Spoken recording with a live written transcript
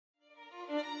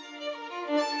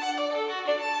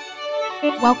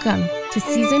Welcome to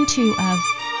Season 2 of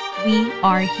We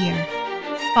Are Here,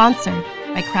 sponsored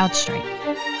by CrowdStrike.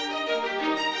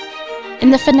 In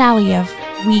the finale of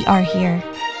We Are Here,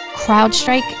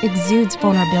 CrowdStrike exudes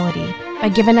vulnerability by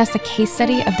giving us a case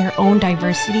study of their own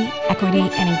diversity, equity,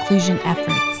 and inclusion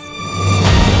efforts.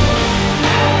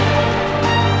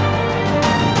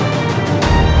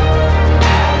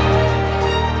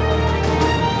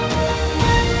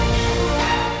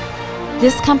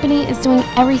 This company is doing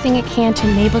everything it can to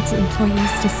enable its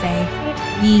employees to say,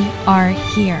 "We are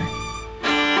here."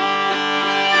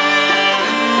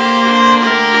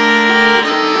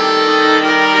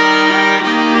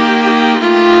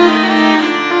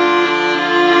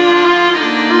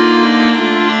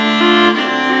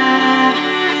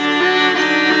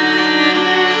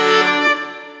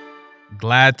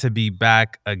 Glad to be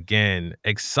back again.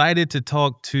 Excited to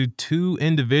talk to two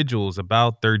individuals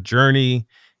about their journey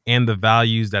and the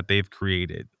values that they've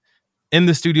created. In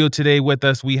the studio today with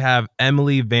us, we have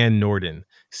Emily Van Noorden,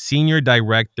 Senior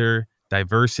Director,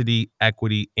 Diversity,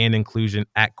 Equity, and Inclusion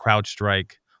at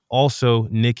CrowdStrike. Also,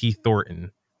 Nikki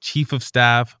Thornton, Chief of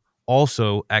Staff,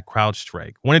 also at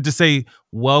CrowdStrike. Wanted to say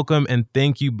welcome and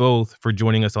thank you both for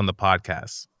joining us on the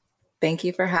podcast. Thank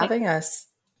you for having us.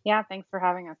 Yeah, thanks for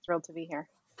having us. Thrilled to be here.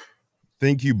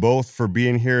 Thank you both for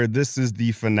being here. This is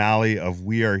the finale of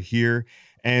We Are Here.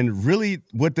 And really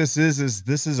what this is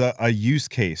this is a use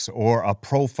case or a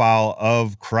profile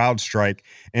of CrowdStrike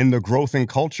and the growth in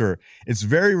culture. It's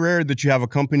very rare that you have a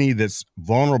company that's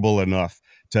vulnerable enough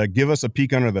to give us a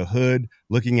peek under the hood,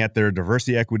 looking at their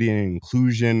diversity, equity, and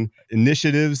inclusion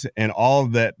initiatives and all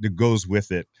that goes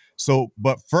with it. So,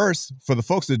 but first, for the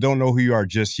folks that don't know who you are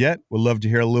just yet, we'd love to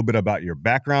hear a little bit about your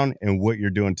background and what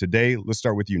you're doing today. Let's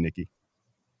start with you, Nikki.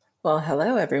 Well,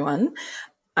 hello, everyone.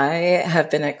 I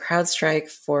have been at CrowdStrike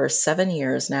for 7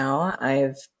 years now.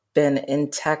 I've been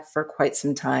in tech for quite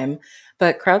some time,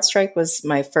 but CrowdStrike was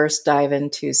my first dive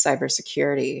into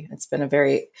cybersecurity. It's been a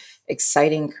very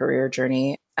exciting career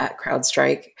journey at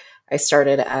CrowdStrike. I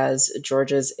started as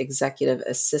Georgia's executive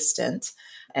assistant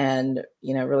and,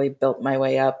 really built my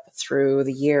way up through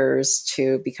the years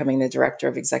to becoming the director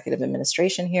of executive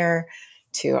administration here,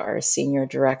 to our senior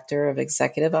director of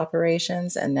executive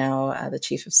operations, and now the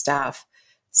chief of staff.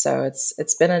 So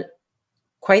it's been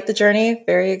quite the journey,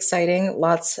 very exciting,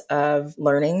 lots of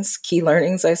learnings, key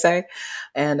learnings, I say.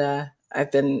 And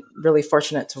I've been really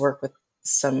fortunate to work with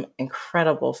some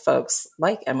incredible folks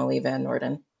like Emily Van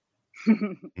Noorden.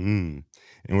 And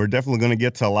we're definitely going to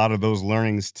get to a lot of those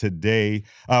learnings today.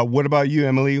 What about you,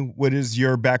 Emily? What is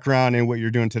your background and what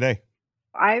you're doing today?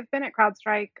 I've been at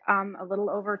CrowdStrike a little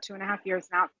over 2.5 years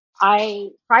now.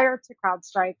 Prior to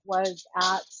CrowdStrike, was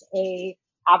at a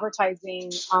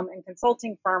advertising and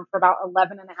consulting firm for about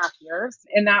 11 and a half years.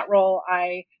 In that role,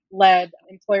 I led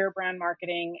employer brand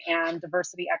marketing and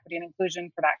diversity, equity, and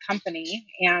inclusion for that company.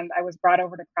 And I was brought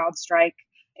over to CrowdStrike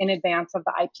in advance of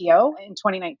the IPO in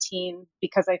 2019,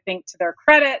 because I think, to their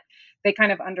credit, they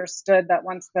kind of understood that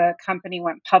once the company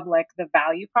went public, the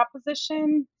value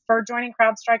proposition for joining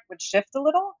CrowdStrike would shift a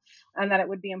little, and that it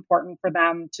would be important for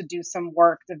them to do some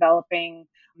work developing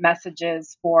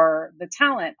messages for the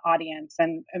talent audience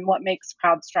and what makes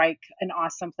CrowdStrike an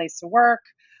awesome place to work.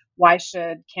 Why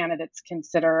should candidates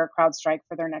consider CrowdStrike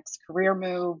for their next career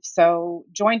move? So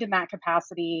joined in that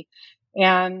capacity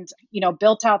and,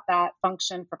 built out that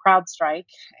function for CrowdStrike.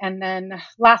 And then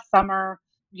last summer,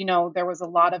 there was a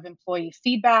lot of employee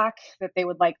feedback that they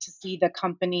would like to see the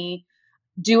company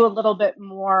do a little bit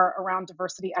more around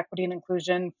diversity, equity, and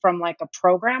inclusion from like a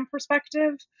program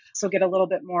perspective. So get a little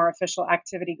bit more official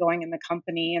activity going in the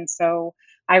company. And so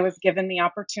I was given the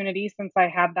opportunity, since I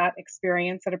had that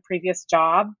experience at a previous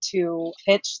job, to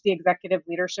pitch the executive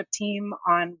leadership team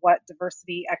on what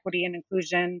diversity, equity, and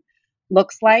inclusion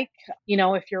looks like.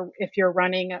 If you're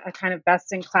running a kind of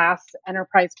best in class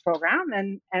enterprise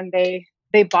program, and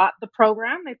they bought the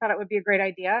program. They thought it would be a great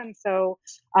idea. And so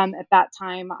at that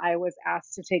time, I was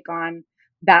asked to take on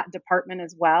that department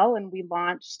as well. And we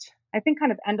launched, I think,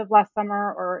 kind of end of last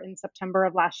summer or in September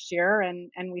of last year.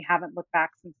 And we haven't looked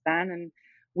back since then. And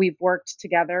we've worked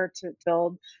together to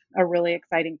build a really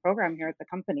exciting program here at the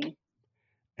company.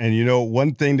 And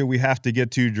one thing that we have to get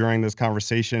to during this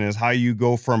conversation is how you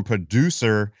go from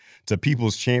producer to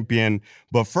people's champion.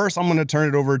 But first, I'm going to turn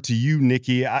it over to you,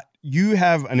 Nikki. You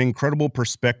have an incredible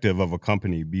perspective of a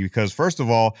company because, first of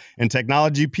all, in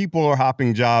technology, people are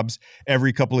hopping jobs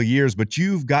every couple of years, but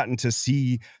you've gotten to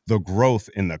see the growth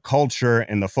in the culture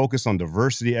and the focus on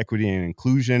diversity, equity, and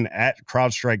inclusion at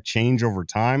CrowdStrike change over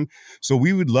time. So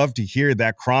we would love to hear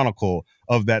that chronicle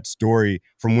of that story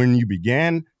from when you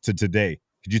began to today.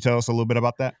 Could you tell us a little bit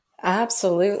about that?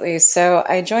 Absolutely. So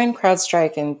I joined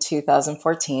CrowdStrike in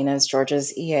 2014 as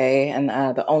Georgia's EA and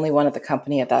the only one at the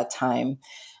company at that time.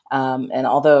 And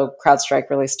although CrowdStrike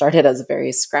really started as a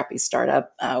very scrappy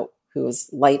startup who was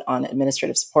light on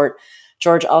administrative support,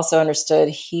 George also understood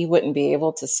he wouldn't be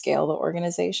able to scale the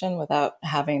organization without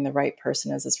having the right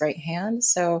person as his right hand.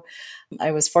 So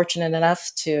I was fortunate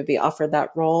enough to be offered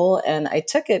that role. And I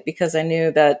took it because I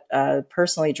knew that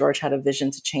personally, George had a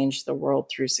vision to change the world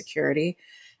through security.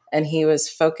 And he was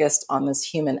focused on this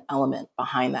human element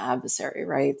behind the adversary,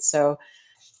 right? So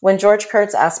when George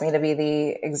Kurtz asked me to be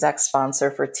the exec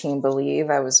sponsor for Team Believe,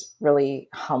 I was really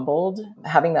humbled.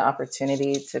 Having the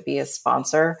opportunity to be a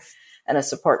sponsor and a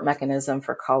support mechanism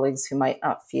for colleagues who might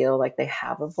not feel like they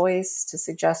have a voice to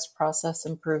suggest process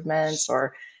improvements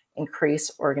or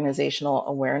increase organizational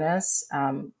awareness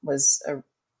was a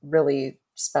really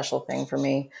special thing for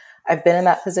me. I've been in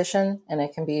that position and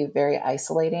it can be very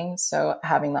isolating. So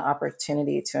having the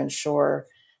opportunity to ensure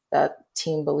that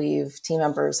Team Believe team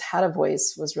members had a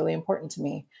voice was really important to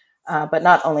me, but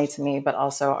not only to me, but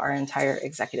also our entire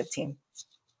executive team.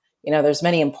 You know, there's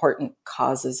many important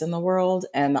causes in the world,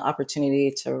 and the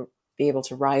opportunity to be able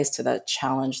to rise to that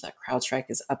challenge that CrowdStrike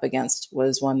is up against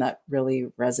was one that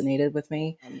really resonated with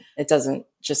me. It doesn't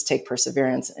just take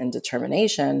perseverance and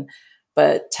determination,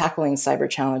 but tackling cyber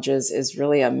challenges is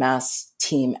really a mass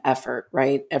team effort,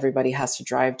 right? Everybody has to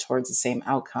drive towards the same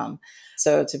outcome.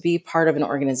 So to be part of an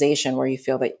organization where you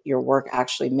feel that your work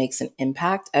actually makes an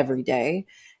impact every day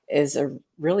is a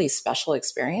really special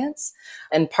experience.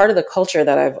 And part of the culture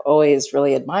that I've always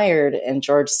really admired, and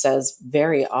George says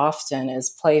very often, is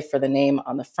play for the name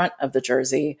on the front of the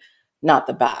jersey, not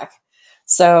the back.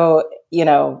 So, you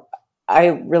know,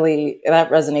 that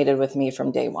resonated with me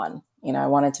from day one. You know, I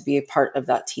wanted to be a part of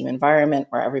that team environment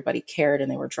where everybody cared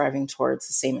and they were driving towards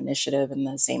the same initiative and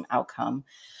the same outcome.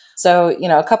 So, you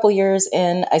know, a couple years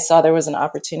in, I saw there was an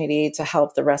opportunity to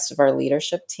help the rest of our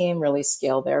leadership team really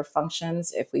scale their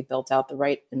functions if we built out the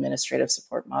right administrative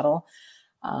support model.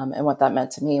 And what that meant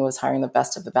to me was hiring the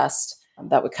best of the best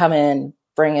that would come in,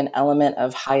 bring an element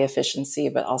of high efficiency,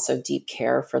 but also deep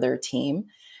care for their team.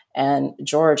 And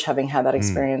George, having had that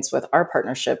experience with our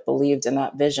partnership, believed in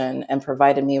that vision and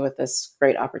provided me with this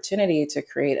great opportunity to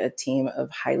create a team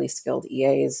of highly skilled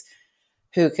EAs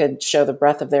who could show the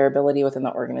breadth of their ability within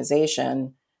the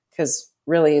organization. Because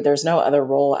really, there's no other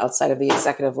role outside of the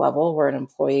executive level where an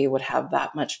employee would have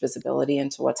that much visibility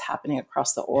into what's happening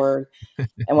across the org.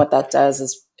 And what that does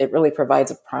is it really provides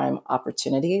a prime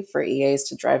opportunity for EAs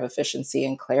to drive efficiency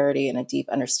and clarity and a deep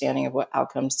understanding of what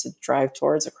outcomes to drive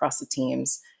towards across the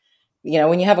teams. You know,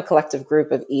 when you have a collective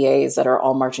group of EAs that are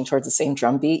all marching towards the same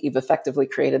drumbeat, you've effectively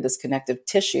created this connective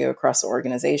tissue across the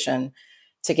organization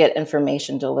to get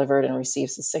information delivered and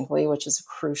received succinctly, which is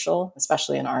crucial,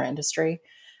 especially in our industry.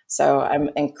 So I'm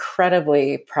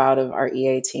incredibly proud of our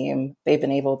EA team. They've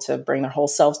been able to bring their whole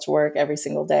selves to work every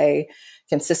single day,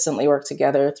 consistently work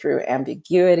together through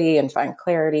ambiguity and find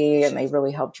clarity, and they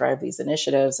really help drive these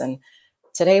initiatives. And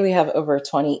today we have over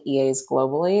 20 EAs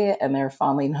globally, and they're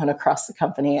fondly known across the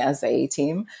company as the A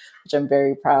team, which I'm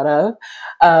very proud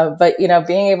of. But, you know,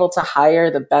 being able to hire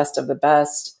the best of the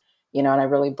best, you know, and I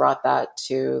really brought that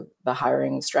to the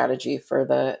hiring strategy for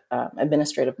the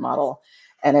administrative model,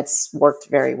 and it's worked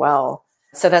very well.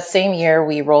 So that same year,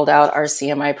 we rolled out our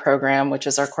CMI program, which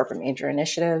is our corporate major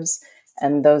initiatives.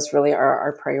 And those really are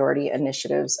our priority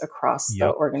initiatives across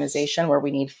the organization where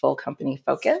we need full company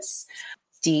focus.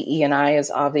 DE&I is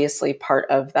obviously part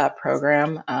of that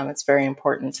program. It's very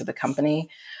important to the company.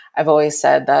 I've always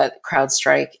said that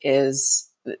CrowdStrike is,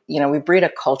 you know, we breed a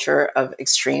culture of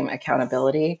extreme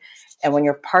accountability. And when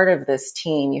you're part of this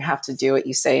team, you have to do what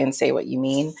you say and say what you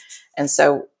mean. And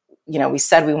so, you know, we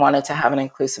said we wanted to have an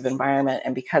inclusive environment.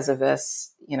 And because of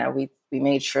this, you know, we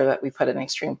made sure that we put an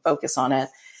extreme focus on it.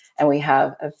 And we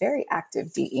have a very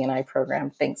active DE&I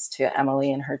program, thanks to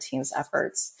Emily and her team's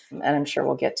efforts. And I'm sure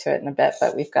we'll get to it in a bit,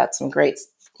 but we've got some great,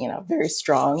 you know, very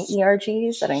strong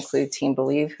ERGs that include Team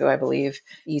Believe, who I believe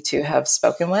you two have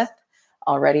spoken with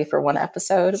already for one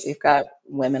episode. We've got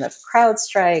Women of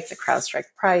CrowdStrike, the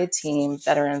CrowdStrike Pride team,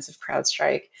 Veterans of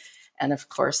CrowdStrike, and of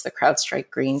course, the CrowdStrike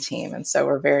Green team. And so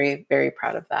we're very, very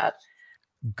proud of that.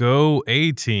 Go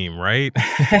A team, right?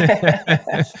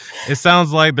 It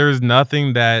sounds like there's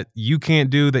nothing that you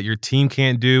can't do that your team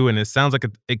can't do. And it sounds like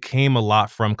it came a lot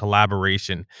from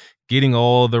collaboration, getting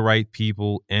all the right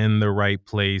people in the right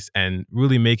place and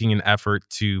really making an effort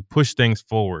to push things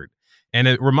forward. And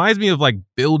it reminds me of like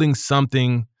building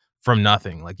something from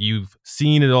nothing. Like you've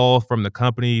seen it all from the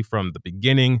company, from the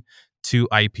beginning to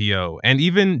IPO, and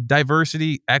even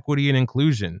diversity, equity, and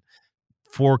inclusion.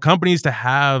 For companies to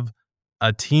have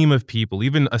a team of people,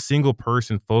 even a single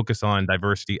person focused on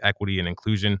diversity, equity, and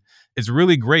inclusion is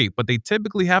really great, but they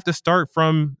typically have to start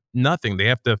from nothing. They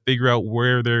have to figure out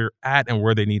where they're at and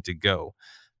where they need to go.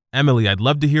 Emily, I'd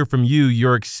love to hear from you,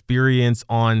 your experience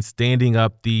on standing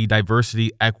up the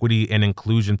diversity, equity, and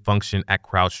inclusion function at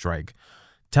CrowdStrike.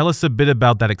 Tell us a bit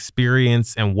about that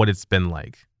experience and what it's been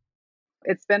like.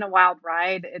 It's been a wild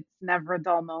ride. It's never a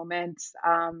dull moment.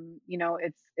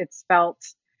 It's felt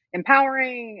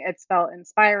empowering. It's felt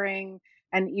inspiring.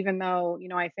 And even though,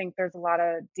 I think there's a lot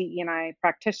of DE&I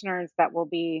practitioners that will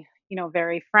be,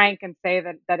 very frank and say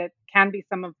that it can be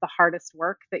some of the hardest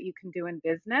work that you can do in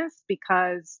business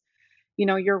because,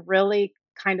 you're really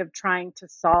kind of trying to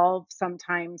solve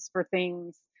sometimes for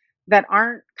things that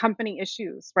aren't company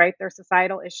issues, right? They're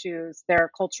societal issues,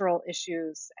 they're cultural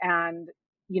issues. And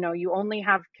you only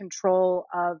have control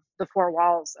of the four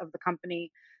walls of the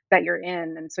company that you're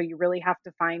in, and so you really have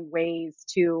to find ways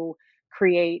to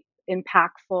create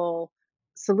impactful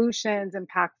solutions,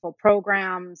 impactful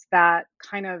programs that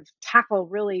kind of tackle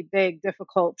really big,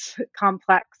 difficult,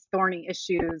 complex, thorny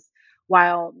issues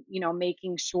while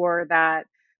making sure that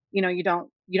you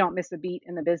don't miss a beat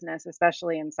in the business,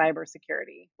 especially in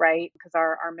cybersecurity, right? Because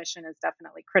our mission is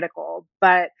definitely critical.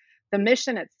 But the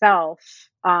mission itself,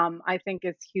 I think,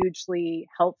 is hugely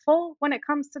helpful when it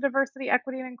comes to diversity,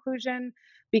 equity, and inclusion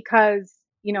because,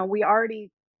 we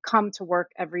already come to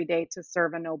work every day to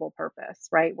serve a noble purpose,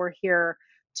 right? We're here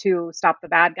to stop the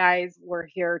bad guys. We're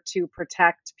here to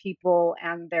protect people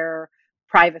and their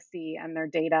privacy and their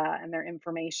data and their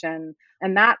information.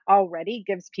 And that already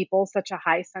gives people such a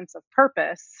high sense of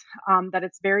purpose that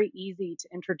it's very easy to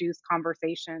introduce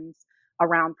conversations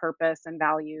around purpose and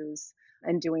values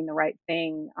and doing the right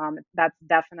thing. That's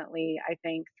definitely, I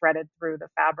think, threaded through the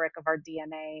fabric of our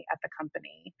DNA at the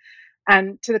company.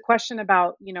 And to the question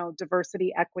about,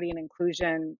 diversity, equity, and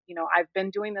inclusion, I've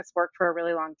been doing this work for a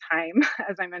really long time,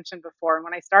 as I mentioned before. And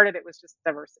when I started, it was just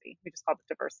diversity. We just called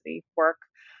it diversity work.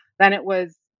 Then it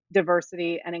was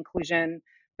diversity and inclusion.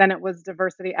 Then it was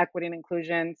diversity, equity, and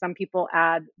inclusion. Some people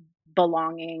add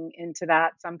belonging into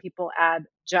that. Some people add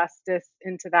justice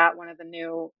into that. One of the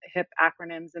new hip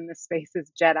acronyms in this space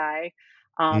is JEDI,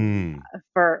 um, Mm.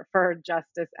 for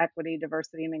justice, equity,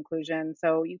 diversity, and inclusion.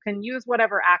 So you can use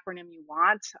whatever acronym you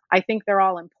want. I think they're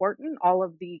all important, all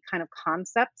of the kind of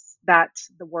concepts that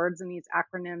the words in these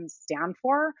acronyms stand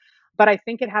for. But I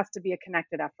think it has to be a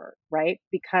connected effort, right?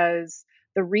 Because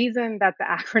the reason that the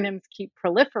acronyms keep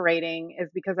proliferating is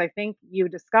because I think you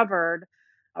discovered,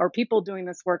 or people doing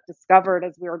this work discovered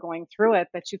as we were going through it,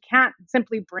 that you can't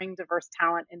simply bring diverse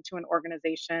talent into an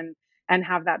organization and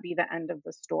have that be the end of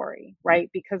the story, right?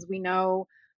 Because we know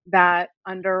that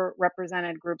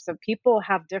underrepresented groups of people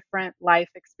have different life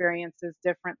experiences,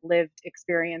 different lived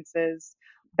experiences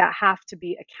that have to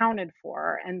be accounted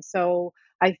for. And so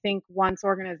I think once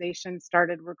organizations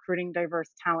started recruiting diverse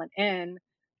talent in,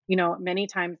 many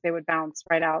times they would bounce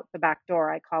right out the back door.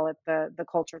 I call it the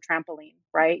culture trampoline,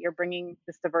 right? You're bringing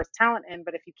this diverse talent in,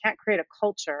 but if you can't create a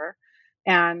culture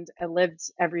and a lived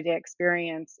everyday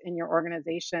experience in your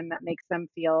organization that makes them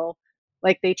feel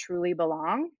like they truly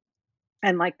belong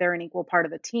and like they're an equal part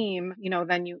of the team,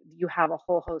 then you have a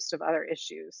whole host of other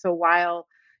issues. So while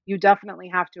you definitely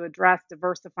have to address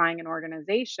diversifying an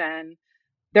organization,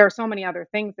 there are so many other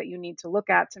things that you need to look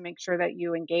at to make sure that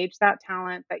you engage that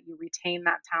talent, that you retain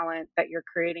that talent, that you're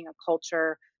creating a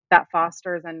culture that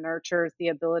fosters and nurtures the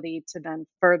ability to then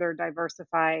further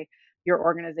diversify your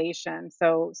organization.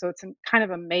 So it's kind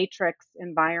of a matrix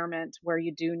environment where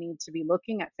you do need to be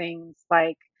looking at things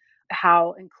like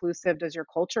how inclusive does your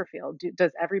culture feel?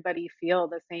 Does everybody feel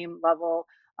the same level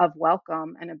of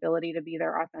welcome and ability to be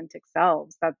their authentic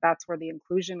selves? That's where the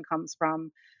inclusion comes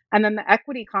from. And then the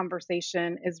equity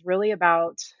conversation is really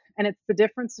about, and it's the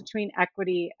difference between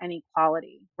equity and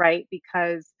equality, right?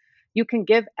 Because you can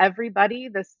give everybody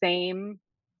the same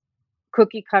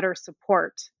cookie cutter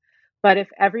support, but if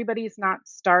everybody's not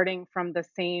starting from the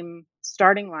same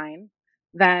starting line,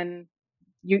 then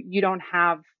you don't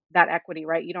have that equity,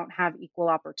 right? You don't have equal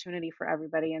opportunity for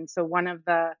everybody. And so one of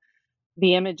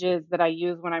the images that I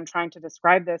use when I'm trying to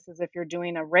describe this is if you're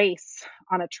doing a race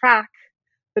on a track,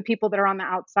 the people that are on the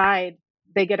outside,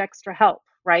 they get extra help,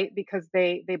 right? Because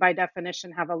they by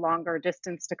definition have a longer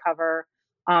distance to cover,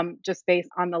 just based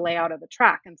on the layout of the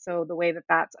track. And so the way that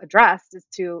that's addressed is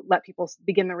to let people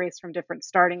begin the race from different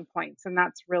starting points. And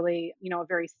that's really, a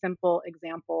very simple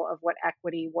example of what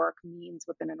equity work means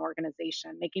within an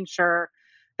organization, making sure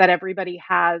that everybody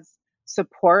has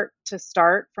support to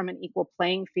start from an equal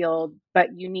playing field, but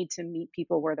you need to meet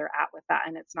people where they're at with that.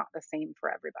 And it's not the same for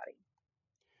everybody.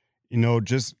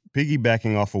 Just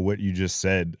piggybacking off of what you just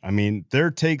said, I mean, there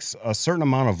takes a certain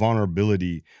amount of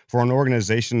vulnerability for an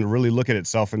organization to really look at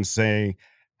itself and say,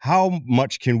 how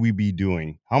much can we be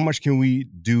doing? How much can we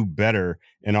do better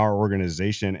in our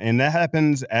organization? And that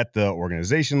happens at the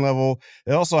organization level.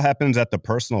 It also happens at the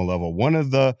personal level. One of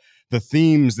the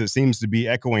themes that seems to be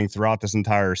echoing throughout this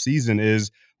entire season is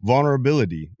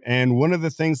vulnerability. And one of the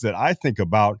things that I think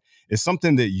about is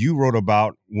something that you wrote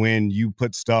about when you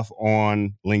put stuff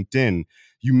on LinkedIn.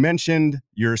 You mentioned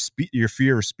your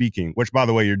fear of speaking, which, by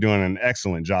the way, you're doing an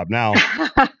excellent job now.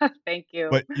 Thank you.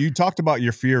 But you talked about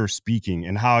your fear of speaking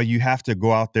and how you have to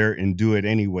go out there and do it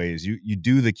anyways. You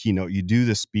do the keynote, you do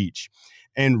the speech.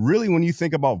 And really, when you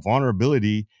think about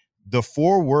vulnerability, the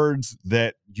 4 words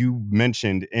that you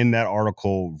mentioned in that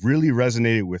article really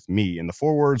resonated with me. And the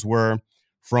 4 words were,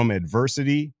 from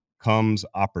adversity comes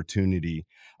opportunity.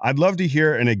 I'd love to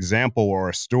hear an example or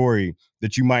a story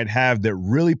that you might have that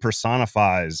really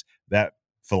personifies that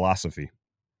philosophy.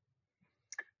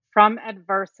 From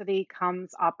adversity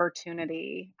comes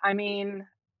opportunity. I mean,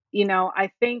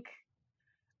 I think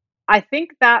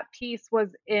that piece was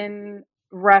in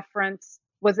reference,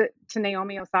 was it to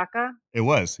Naomi Osaka? It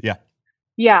was, yeah.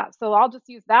 Yeah, so I'll just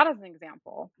use that as an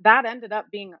example. That ended up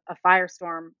being a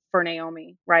firestorm for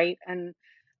Naomi, right? And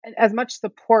as much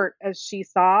support as she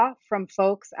saw from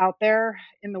folks out there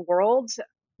in the world,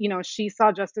 she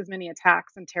saw just as many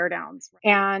attacks and teardowns.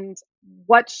 And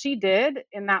what she did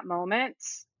in that moment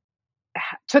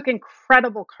took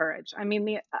incredible courage. I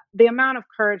mean, the amount of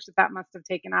courage that must have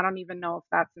taken, I don't even know if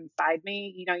that's inside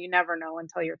me. You never know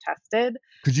until you're tested.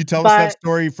 Could you tell us that But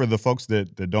story for the folks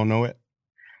that don't know it?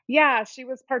 yeah, she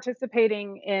was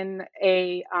participating in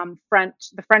the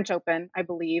French Open, I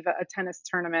believe, a tennis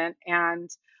tournament, and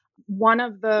one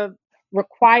of the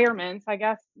requirements, I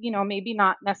guess, maybe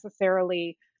not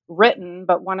necessarily written,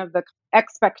 but one of the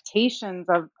expectations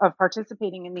of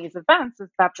participating in these events is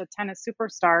that the tennis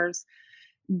superstars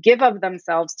give of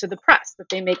themselves to the press, that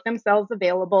they make themselves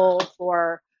available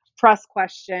for press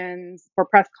questions, for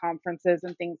press conferences,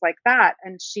 and things like that.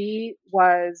 And she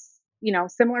was,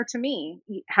 similar to me,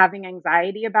 having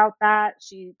anxiety about that.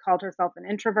 She called herself an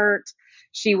introvert.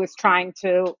 She was trying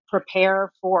to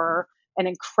prepare for an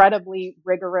incredibly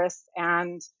rigorous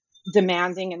and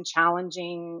demanding and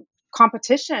challenging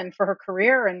competition for her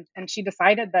career, and she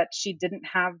decided that she didn't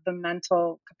have the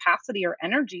mental capacity or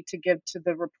energy to give to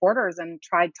the reporters and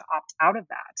tried to opt out of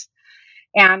that.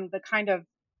 And the kind of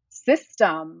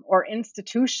system or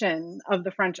institution of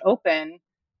the French Open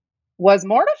was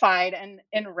mortified and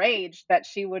enraged that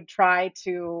she would try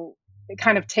to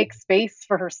kind of take space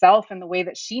for herself in the way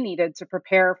that she needed to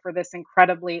prepare for this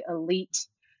incredibly elite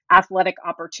athletic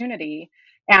opportunity.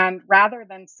 And rather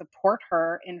than support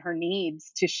her in her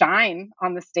needs to shine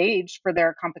on the stage for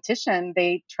their competition,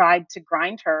 they tried to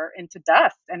grind her into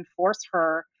dust and force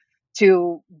her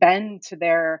to bend to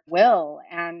their will.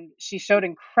 And she showed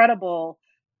incredible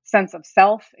sense of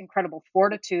self, incredible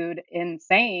fortitude in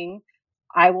saying,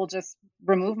 I will just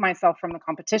remove myself from the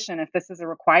competition if this is a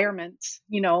requirement,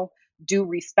 due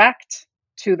respect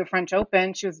to the French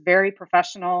Open. She was very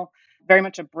professional, very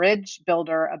much a bridge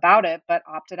builder about it, but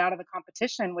opted out of the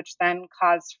competition, which then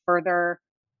caused further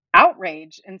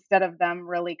outrage instead of them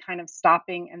really kind of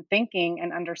stopping and thinking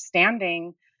and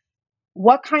understanding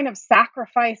what kind of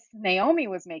sacrifice Naomi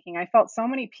was making. I felt so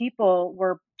many people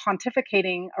were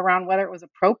pontificating around whether it was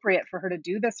appropriate for her to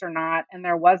do this or not, and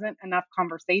there wasn't enough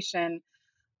conversation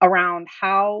around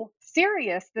how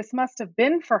serious this must have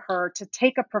been for her to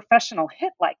take a professional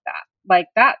hit like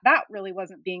that. That really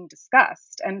wasn't being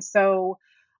discussed. And so,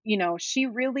 she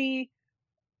really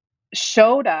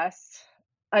showed us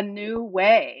a new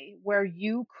way where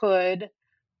you could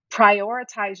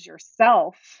prioritize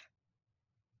yourself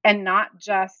and not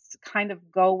just kind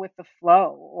of go with the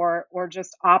flow or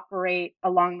just operate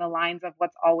along the lines of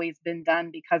what's always been done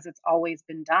because it's always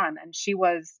been done. And she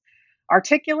was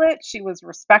articulate, she was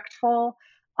respectful,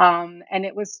 and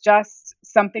it was just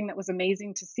something that was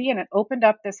amazing to see. And it opened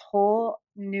up this whole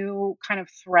new kind of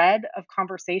thread of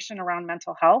conversation around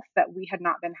mental health that we had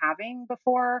not been having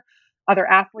before. Other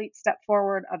athletes stepped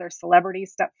forward, other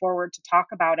celebrities stepped forward to talk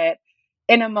about it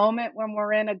in a moment when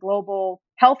we're in a global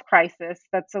health crisis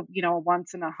that's a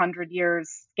once in 100 years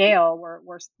scale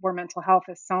where mental health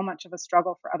is so much of a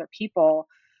struggle for other people.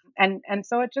 And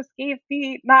so it just gave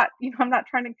me, not, I'm not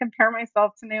trying to compare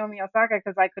myself to Naomi Osaka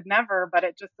because I could never, but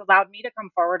it just allowed me to come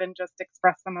forward and just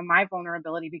express some of my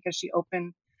vulnerability because she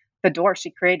opened the door, she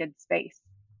created space.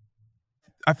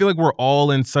 I feel like we're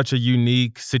all in such a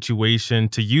unique situation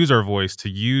to use our voice, to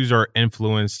use our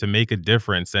influence to make a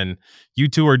difference. And you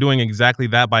two are doing exactly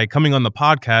that by coming on the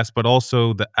podcast, but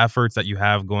also the efforts that you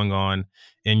have going on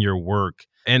in your work.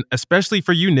 And especially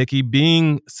for you, Nikki,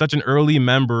 being such an early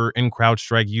member in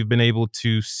CrowdStrike, you've been able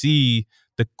to see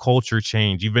the culture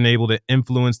change. You've been able to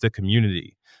influence the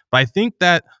community. But I think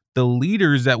that the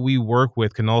leaders that we work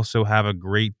with can also have a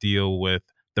great deal with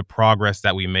the progress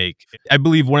that we make. I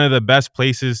believe one of the best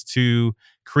places to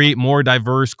create more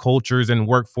diverse cultures and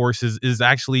workforces is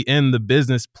actually in the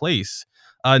business place.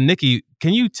 Nikki,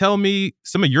 can you tell me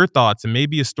some of your thoughts and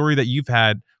maybe a story that you've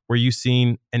had where you've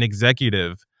seen an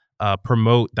executive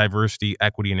promote diversity,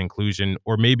 equity, and inclusion,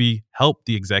 or maybe help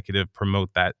the executive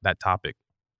promote that topic?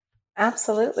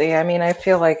 Absolutely. I mean, I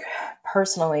feel like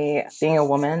personally, being a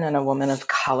woman and a woman of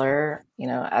color,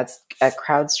 at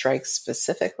CrowdStrike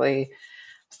specifically,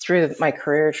 through my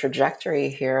career trajectory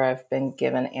here, I've been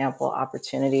given ample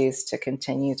opportunities to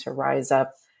continue to rise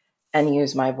up and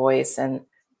use my voice. And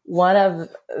one of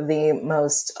the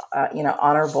most,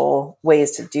 honorable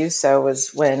ways to do so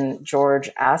was when George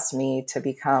asked me to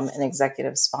become an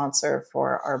executive sponsor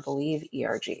for our Believe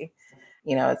ERG.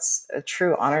 It's a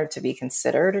true honor to be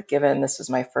considered, given this was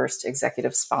my first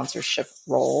executive sponsorship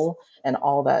role and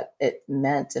all that it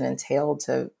meant and entailed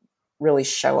to really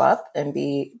show up and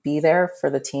be there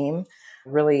for the team,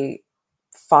 really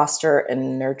foster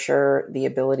and nurture the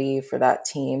ability for that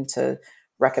team to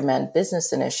recommend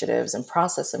business initiatives and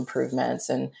process improvements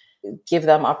and give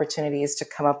them opportunities to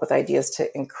come up with ideas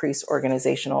to increase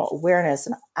organizational awareness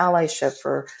and allyship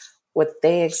for what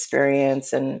they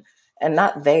experience and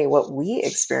not they, what we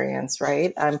experience,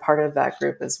 right? I'm part of that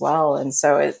group as well. And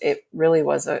so it really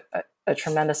was a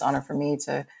tremendous honor for me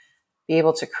to be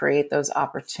able to create those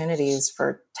opportunities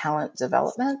for talent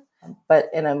development, but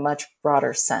in a much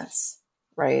broader sense,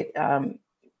 right?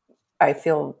 I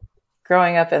feel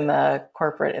growing up in the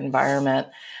corporate environment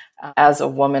as a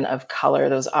woman of color,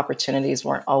 those opportunities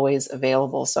weren't always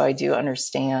available. So I do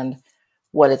understand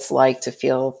what it's like to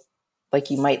feel like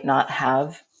you might not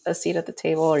have a seat at the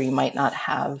table or you might not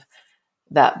have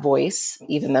that voice,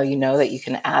 even though you know that you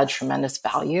can add tremendous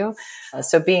value.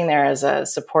 So being there as a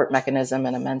support mechanism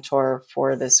and a mentor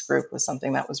for this group was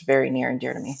something that was very near and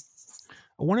dear to me.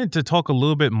 I wanted to talk a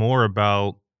little bit more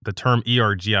about the term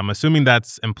ERG. I'm assuming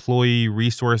that's Employee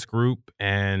Resource Group,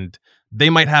 and they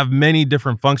might have many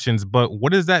different functions, but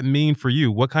what does that mean for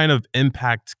you? What kind of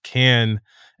impact can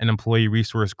an employee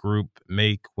resource group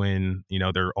make when,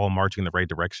 they're all marching in the right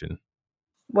direction?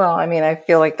 Well, I mean, I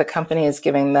feel like the company is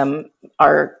giving them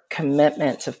our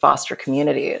commitment to foster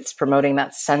community. It's promoting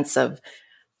that sense of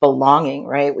belonging,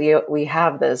 right? We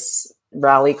have this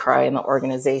rally cry in the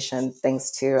organization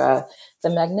thanks to the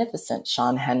magnificent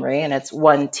Sean Henry, and it's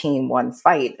one team, one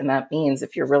fight. And that means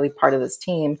if you're really part of this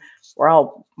team, we're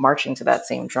all marching to that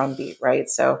same drumbeat, right?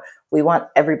 So we want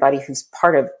everybody who's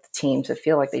part of the team to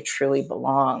feel like they truly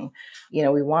belong.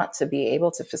 We want to be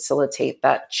able to facilitate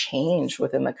that change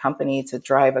within the company to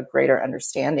drive a greater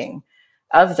understanding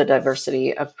of the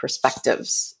diversity of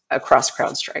perspectives across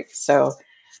CrowdStrike. So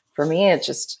for me,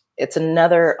 it's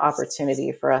another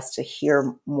opportunity for us to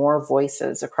hear more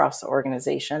voices across the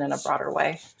organization in a broader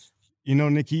way.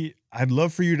 Nikki, I'd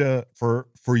love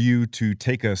for you to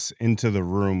take us into the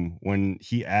room when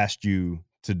he asked you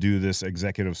to do this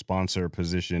executive sponsor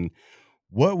position.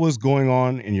 What was going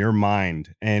on in your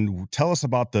mind? And tell us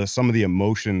about some of the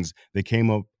emotions that came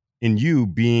up in you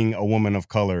being a woman of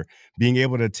color, being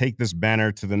able to take this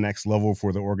banner to the next level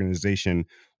for the organization.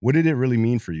 What did it really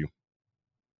mean for you?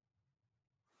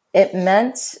 It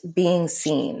meant being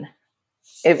seen.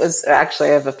 It was actually,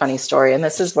 I have a funny story, and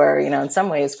this is where, in some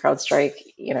ways, CrowdStrike,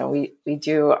 we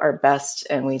do our best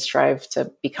and we strive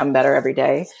to become better every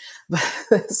day. But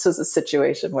this was a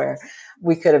situation where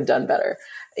we could have done better.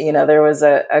 There was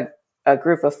a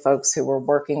group of folks who were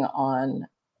working on,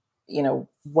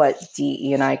 what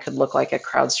DE&I could look like at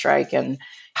CrowdStrike and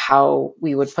how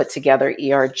we would put together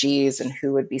ERGs and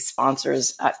who would be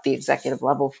sponsors at the executive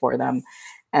level for them.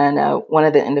 And one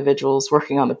of the individuals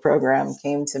working on the program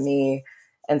came to me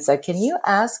and said, "Can you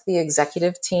ask the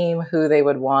executive team who they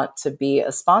would want to be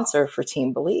a sponsor for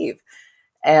Team Believe?"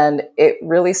 And it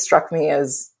really struck me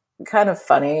as kind of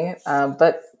funny,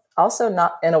 but also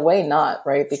not, in a way, not,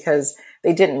 right? Because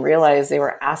they didn't realize they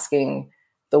were asking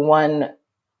the one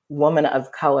woman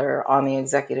of color on the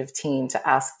executive team to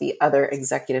ask the other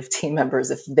executive team members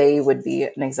if they would be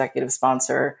an executive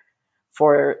sponsor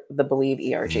for the Believe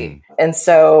ERG. Mm-hmm. And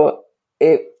so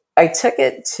I took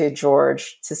it to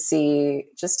George to see,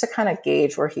 just to kind of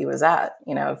gauge where he was at,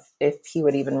 if he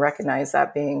would even recognize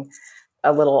that being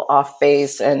a little off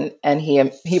base, and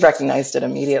he recognized it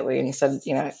immediately, and he said,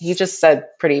 he just said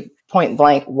pretty point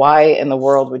blank, why in the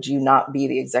world would you not be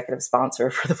the executive sponsor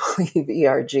for the Believe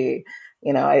ERG?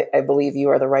 I believe you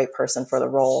are the right person for the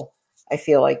role. I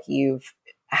feel like you've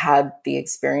had the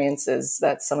experiences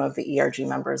that some of the ERG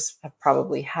members have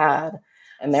probably had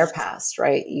in their past,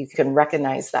 right? You can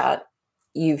recognize that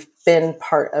you've been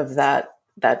part of that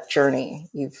journey.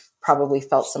 You've probably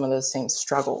felt some of those same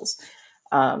struggles.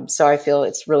 So I feel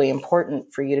it's really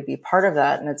important for you to be part of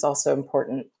that. And it's also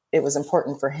important. It was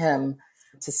important for him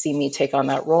to see me take on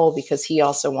that role because he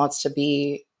also wants to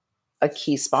be a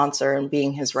key sponsor, and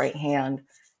being his right hand,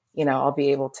 I'll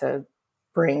be able to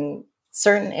bring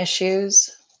certain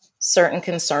issues, certain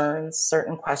concerns,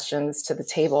 certain questions to the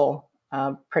table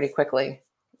pretty quickly,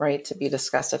 right, to be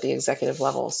discussed at the executive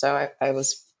level. So I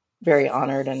was very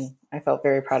honored, and I felt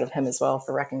very proud of him as well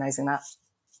for recognizing that.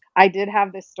 I did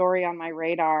have this story on my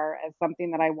radar as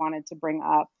something that I wanted to bring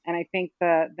up. And I think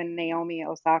the Naomi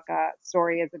Osaka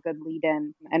story is a good lead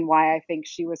in, and why I think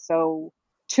she was so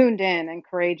tuned in and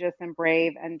courageous and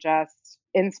brave and just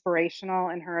inspirational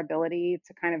in her ability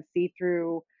to kind of see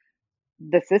through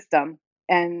the system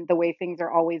and the way things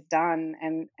are always done,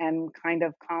 and kind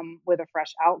of come with a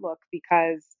fresh outlook,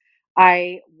 because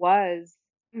I was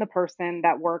the person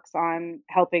that works on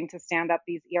helping to stand up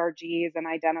these ERGs and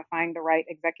identifying the right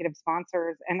executive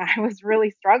sponsors, and I was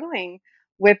really struggling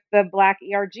with the Black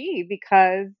ERG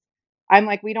because I'm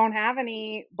like, we don't have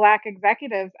any Black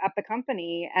executives at the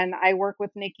company, and I work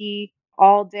with Nikki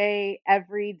all day,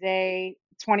 every day,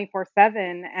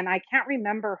 24/7, and I can't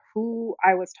remember who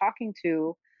I was talking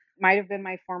to. Might have been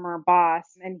my former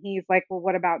boss, and he's like, "Well,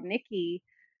 what about Nikki?"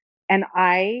 And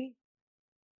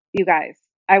you guys,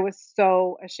 I was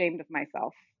so ashamed of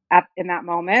myself in that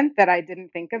moment that I didn't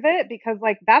think of it, because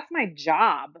like that's my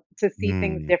job, to see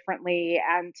things Mm. differently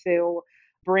and to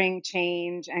bring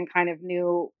change and kind of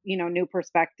new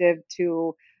perspective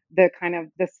to the kind of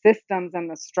the systems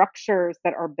and the structures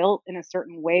that are built in a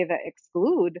certain way that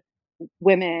exclude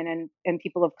women and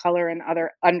people of color and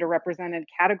other underrepresented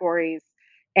categories.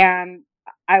 And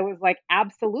I was like,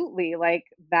 absolutely, like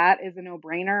that is a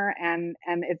no-brainer, and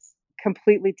it's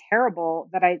completely terrible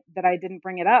that I didn't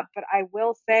bring it up. But I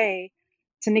will say,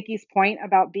 to Nikki's point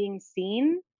about being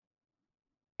seen,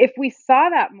 if I saw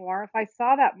that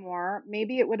more,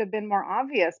 maybe it would have been more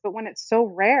obvious. But when it's so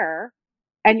rare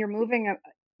and you're moving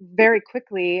very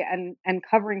quickly and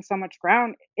covering so much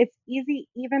ground, it's easy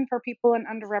even for people in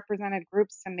underrepresented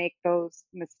groups to make those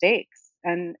mistakes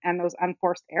and those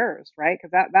unforced errors, right?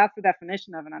 Because that's the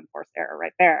definition of an unforced error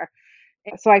right there.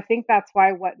 So I think that's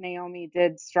why what Naomi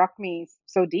did struck me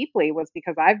so deeply, was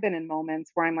because I've been in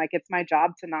moments where I'm like, it's my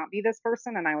job to not be this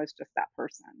person, and I was just that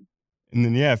person. And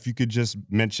then, yeah, if you could just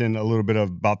mention a little bit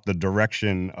about the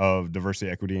direction of diversity,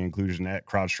 equity, and inclusion at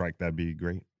CrowdStrike, that'd be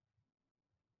great.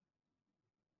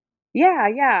 Yeah,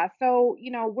 yeah. So,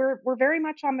 we're very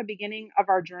much on the beginning of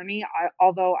our journey.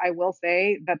 Although I will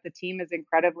say that the team is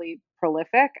incredibly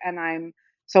prolific, and I'm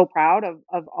so proud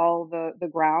of all the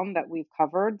ground that we've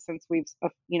covered since we've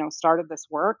started this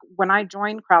work. When I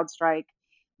joined CrowdStrike,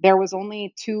 there was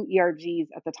only two ERGs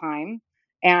at the time,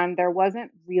 and there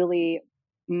wasn't really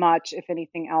much, if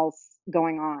anything else,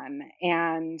 going on.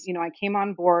 And I came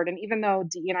on board, and even though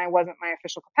DE&I wasn't my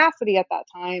official capacity at that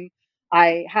time,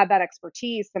 I had that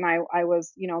expertise, and I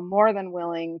was, more than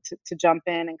willing to jump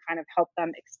in and kind of help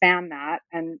them expand that.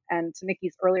 And to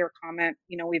Nikki's earlier comment,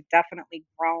 we've definitely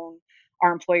grown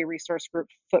our employee resource group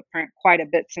footprint quite a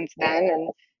bit since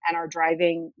then, and are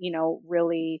driving,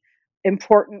 really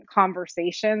important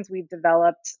conversations. We've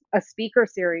developed a speaker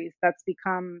series that's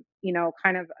become,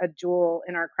 kind of a jewel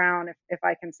in our crown, if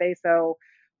I can say so,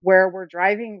 where we're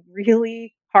driving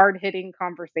really hard hitting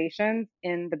conversations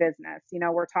in the business.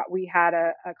 We had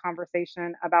a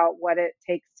conversation about what it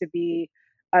takes to be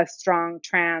a strong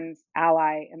trans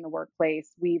ally in the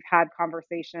workplace. We've had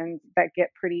conversations that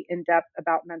get pretty in depth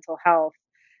about mental health.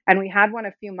 And we had one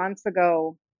a few months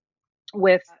ago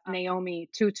with Naomi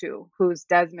Tutu, who's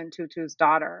Desmond Tutu's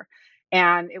daughter.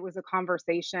 And it was a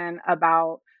conversation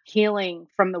about healing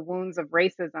from the wounds of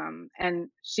racism. And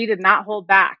she did not hold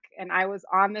back. And I was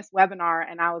on this webinar,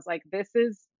 and I was like, this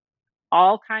is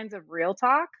all kinds of real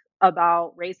talk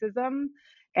about racism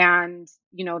and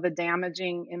the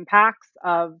damaging impacts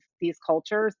of these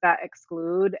cultures that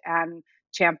exclude and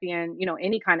champion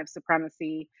any kind of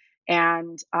supremacy.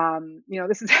 And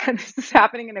this is this is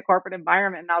happening in a corporate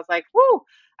environment, and I was like, whoo,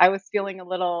 I was feeling a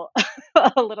little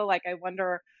a little like, I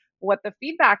wonder what the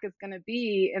feedback is going to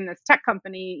be in this tech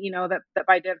company, that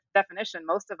by definition,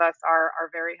 most of us are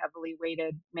very heavily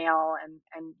weighted male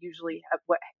and usually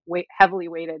heavily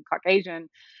weighted Caucasian.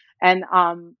 And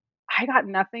I got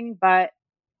nothing but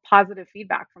positive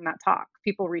feedback from that talk.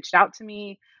 People reached out to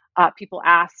me. People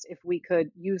asked if we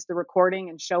could use the recording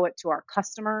and show it to our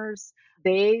customers.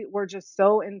 They were just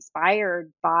so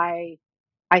inspired by,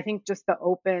 I think, just the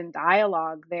open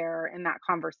dialogue there in that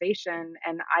conversation.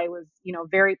 And I was,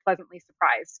 very pleasantly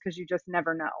surprised because you just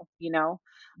never know.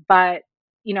 But,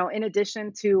 in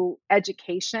addition to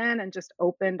education and just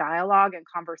open dialogue and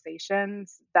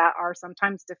conversations that are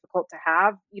sometimes difficult to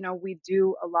have, we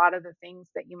do a lot of the things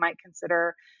that you might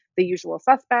consider the usual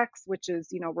suspects, which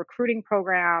is, recruiting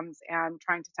programs and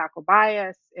trying to tackle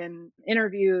bias in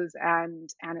interviews and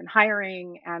in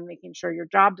hiring and making sure your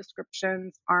job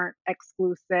descriptions aren't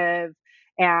exclusive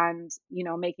and,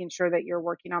 making sure that you're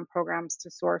working on programs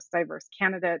to source diverse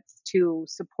candidates, to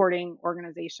supporting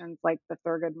organizations like the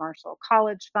Thurgood Marshall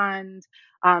College Fund,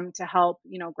 to help,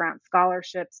 grant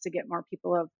scholarships to get more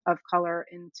people of color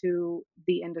into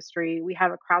the industry. We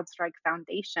have a CrowdStrike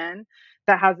Foundation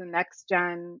that has a next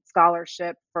gen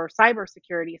scholarship for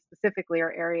cybersecurity specifically,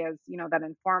 or areas, that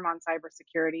inform on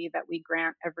cybersecurity that we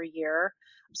grant every year.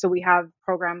 So we have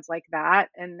programs like that.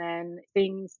 And then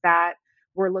things that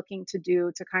we're looking to do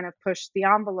to kind of push the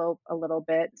envelope a little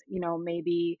bit,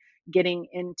 maybe getting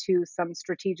into some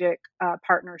strategic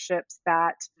partnerships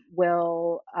that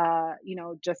will,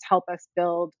 just help us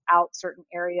build out certain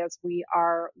areas. We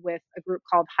are with a group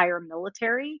called Higher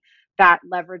Military that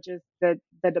leverages the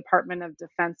Department of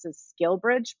Defense's Skill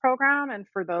Bridge program. And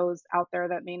for those out there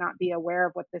that may not be aware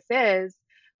of what this is,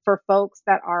 for folks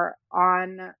that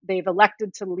they've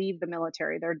elected to leave the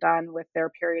military, they're done with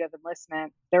their period of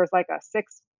enlistment, there's like a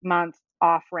 6-month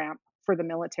off ramp for the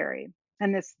military.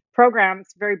 And this program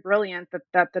is very brilliant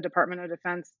that the Department of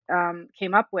Defense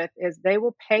came up with, is they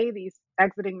will pay these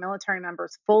exiting military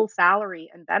members full salary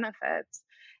and benefits,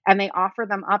 and they offer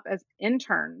them up as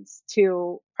interns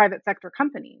to private sector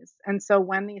companies. And so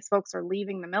when these folks are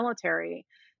leaving the military,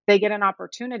 they get an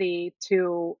opportunity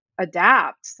to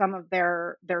adapt some of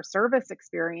their service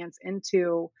experience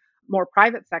into more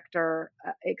private sector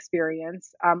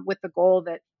experience, with the goal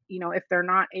that, if they're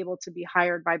not able to be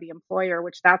hired by the employer,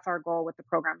 which that's our goal with the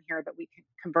program here, that we can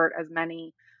convert as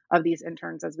many of these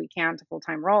interns as we can to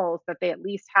full-time roles, that they at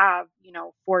least have,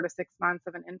 4 to 6 months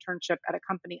of an internship at a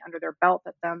company under their belt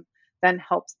that then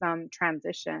helps them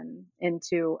transition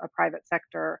into a private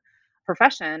sector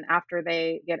profession after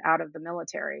they get out of the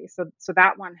military. So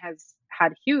that one has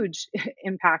had huge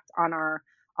impact on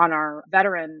our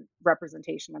veteran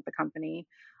representation at the company.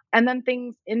 And then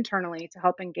things internally to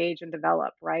help engage and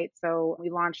develop, right? So we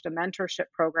launched a mentorship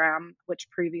program, which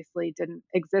previously didn't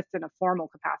exist in a formal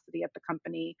capacity at the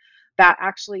company, that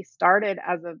actually started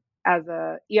as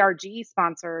a ERG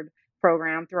sponsored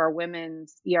program through our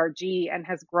women's ERG and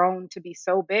has grown to be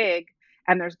so big.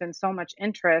 And there's been so much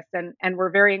interest, and we're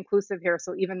very inclusive here.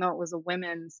 So even though it was a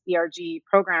women's ERG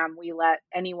program, we let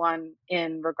anyone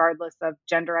in regardless of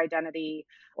gender identity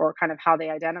or kind of how they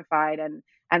identified.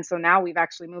 And so now we've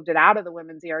actually moved it out of the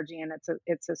women's ERG, and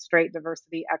it's a straight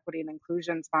diversity, equity, and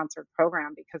inclusion sponsored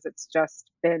program because it's just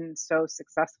been so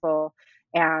successful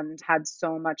and had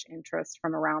so much interest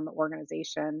from around the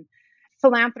organization.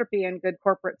 Philanthropy and good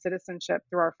corporate citizenship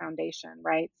through our foundation,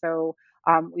 right? So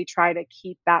we try to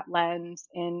keep that lens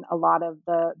in a lot of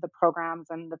the programs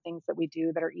and the things that we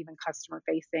do that are even customer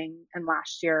facing. And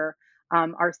last year,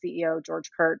 our CEO,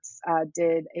 George Kurtz,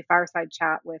 did a fireside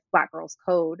chat with Black Girls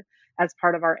Code as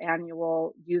part of our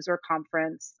annual user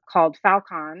conference called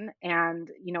Falcon.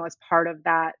 And, as part of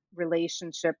that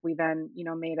relationship, we then,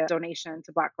 made a donation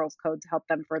to Black Girls Code to help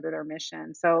them further their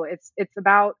mission. So it's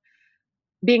about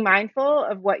being mindful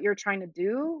of what you're trying to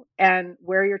do and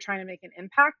where you're trying to make an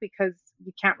impact, because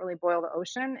you can't really boil the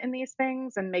ocean in these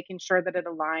things, and making sure that it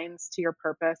aligns to your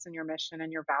purpose and your mission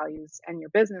and your values and your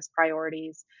business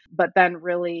priorities. But then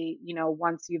really,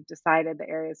 once you've decided the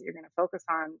areas that you're going to focus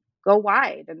on, go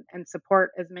wide and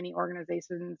support as many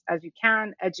organizations as you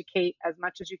can, educate as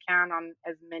much as you can on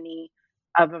as many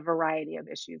of a variety of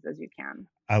issues as you can.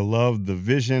 I love the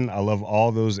vision. I love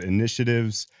all those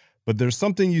initiatives. But there's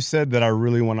something you said that I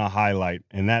really want to highlight,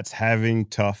 and that's having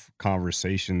tough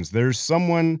conversations. There's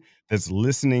someone that's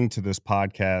listening to this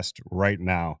podcast right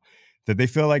now that they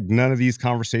feel like none of these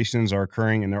conversations are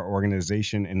occurring in their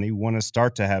organization, and they want to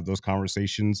start to have those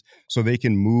conversations so they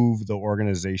can move the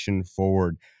organization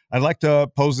forward. I'd like to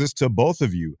pose this to both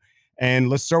of you. And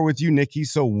let's start with you, Nikki.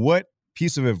 So what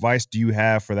piece of advice do you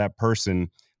have for that person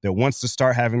that wants to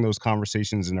start having those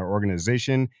conversations in their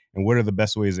organization, and what are the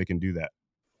best ways they can do that?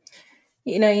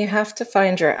 You have to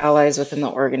find your allies within the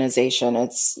organization.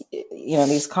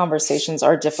 These conversations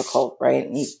are difficult, right?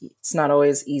 It's not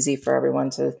always easy for everyone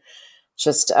to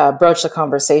just broach the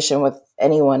conversation with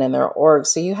anyone in their org.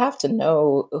 So you have to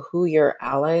know who your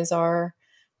allies are.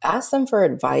 Ask them for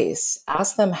advice.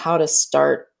 Ask them how to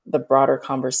start the broader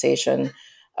conversation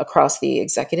across the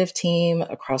executive team,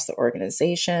 across the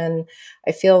organization.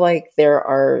 I feel like there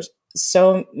are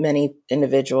so many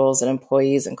individuals and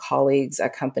employees and colleagues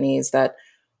at companies that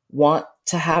want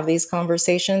to have these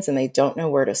conversations and they don't know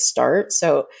where to start.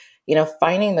 So,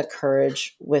 finding the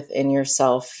courage within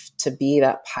yourself to be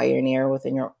that pioneer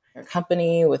within your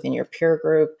company, within your peer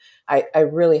group, I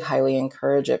really highly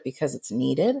encourage it because it's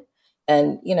needed.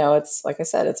 And, it's like I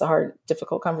said, it's a hard,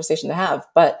 difficult conversation to have.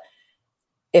 But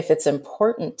if it's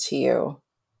important to you,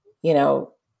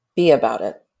 be about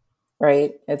it,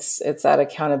 right? It's that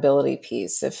accountability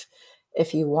piece.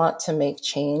 If you want to make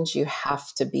change, you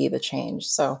have to be the change.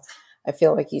 So I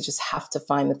feel like you just have to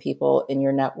find the people in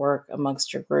your network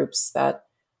amongst your groups that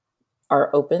are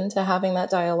open to having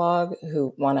that dialogue,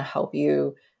 who want to help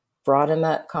you broaden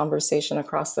that conversation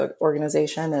across the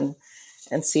organization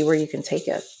and see where you can take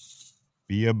it.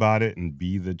 Be about it and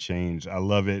be the change. I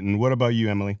love it. And what about you,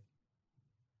 Emily?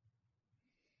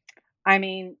 I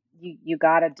mean, you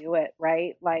got to do it,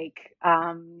 right?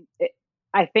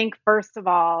 I think first of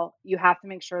all, you have to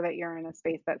make sure that you're in a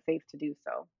space that's safe to do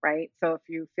so, right? So if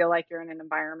you feel like you're in an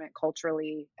environment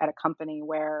culturally at a company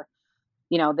where,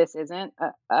 this isn't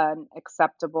an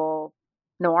acceptable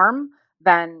norm,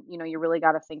 then, you really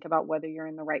got to think about whether you're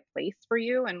in the right place for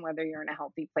you and whether you're in a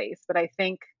healthy place. But I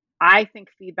think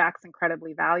feedback's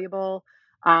incredibly valuable.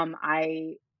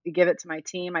 I give it to my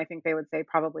team. I think they would say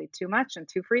probably too much and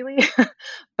too freely,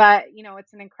 but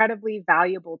it's an incredibly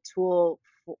valuable tool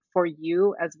for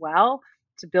you as well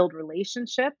to build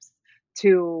relationships,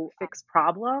 to fix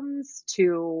problems,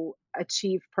 to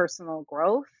achieve personal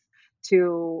growth,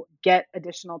 to get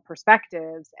additional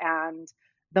perspectives. And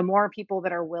the more people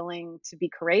that are willing to be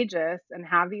courageous and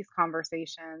have these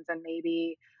conversations and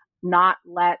maybe not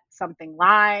let something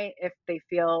lie if they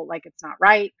feel like it's not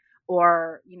right,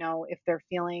 or if they're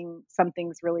feeling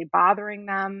something's really bothering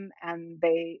them and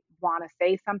they want to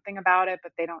say something about it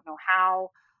but they don't know how,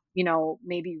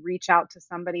 maybe reach out to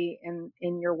somebody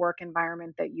in your work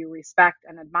environment that you respect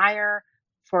and admire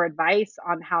for advice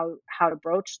on how to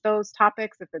broach those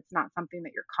topics if it's not something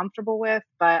that you're comfortable with.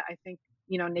 But I think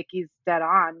Nikki's dead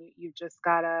on. You just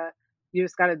gotta do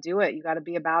it. You gotta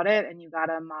be about it and you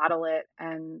gotta model it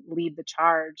and lead the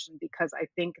charge. And because I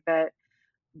think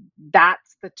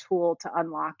that's the tool to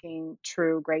unlocking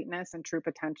true greatness and true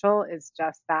potential, is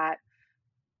just that,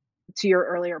 to your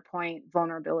earlier point,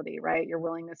 vulnerability, right? Your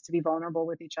willingness to be vulnerable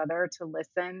with each other, to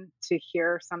listen, to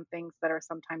hear some things that are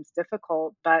sometimes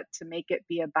difficult, but to make it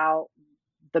be about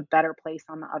the better place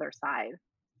on the other side.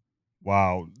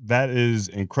 Wow, that is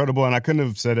incredible. And I couldn't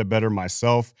have said it better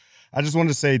myself. I just want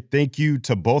to say thank you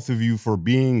to both of you for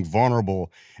being vulnerable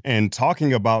and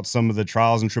talking about some of the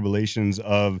trials and tribulations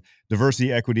of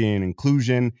diversity, equity, and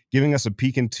inclusion, giving us a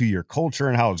peek into your culture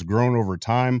and how it's grown over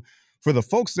time. For the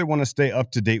folks that want to stay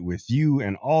up to date with you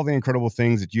and all the incredible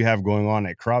things that you have going on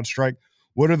at CrowdStrike,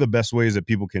 what are the best ways that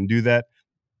people can do that?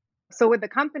 So with the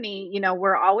company,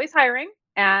 we're always hiring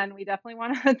and we definitely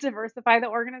want to diversify the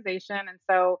organization. And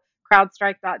so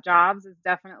crowdstrike.jobs is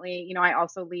definitely, I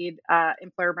also lead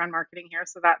employer brand marketing here.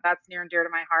 So that's near and dear to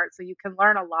my heart. So you can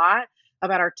learn a lot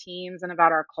about our teams and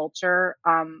about our culture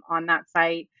on that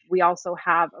site. We also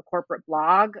have a corporate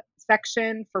blog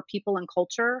section for people and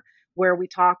culture where we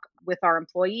talk with our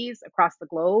employees across the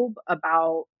globe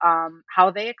about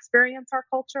how they experience our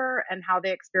culture and how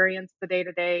they experience the day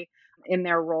to day in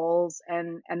their roles.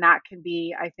 And that can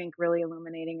be, I think, really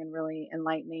illuminating and really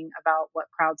enlightening about what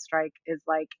CrowdStrike is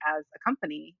like as a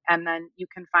company. And then you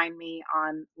can find me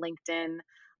on LinkedIn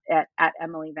at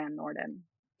Emily Van Norden.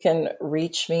 You can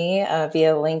reach me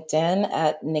via LinkedIn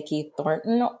at Nikki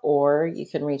Thornton, or you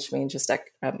can reach me just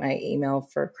at my email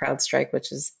for CrowdStrike,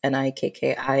 which is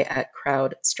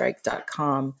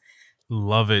nikki@crowdstrike.com.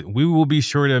 Love it. We will be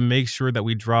sure to make sure that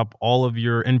we drop all of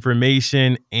your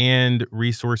information and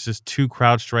resources to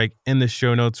CrowdStrike in the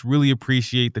show notes. Really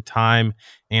appreciate the time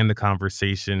and the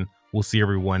conversation. We'll see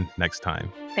everyone next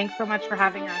time. Thanks so much for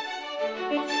having us.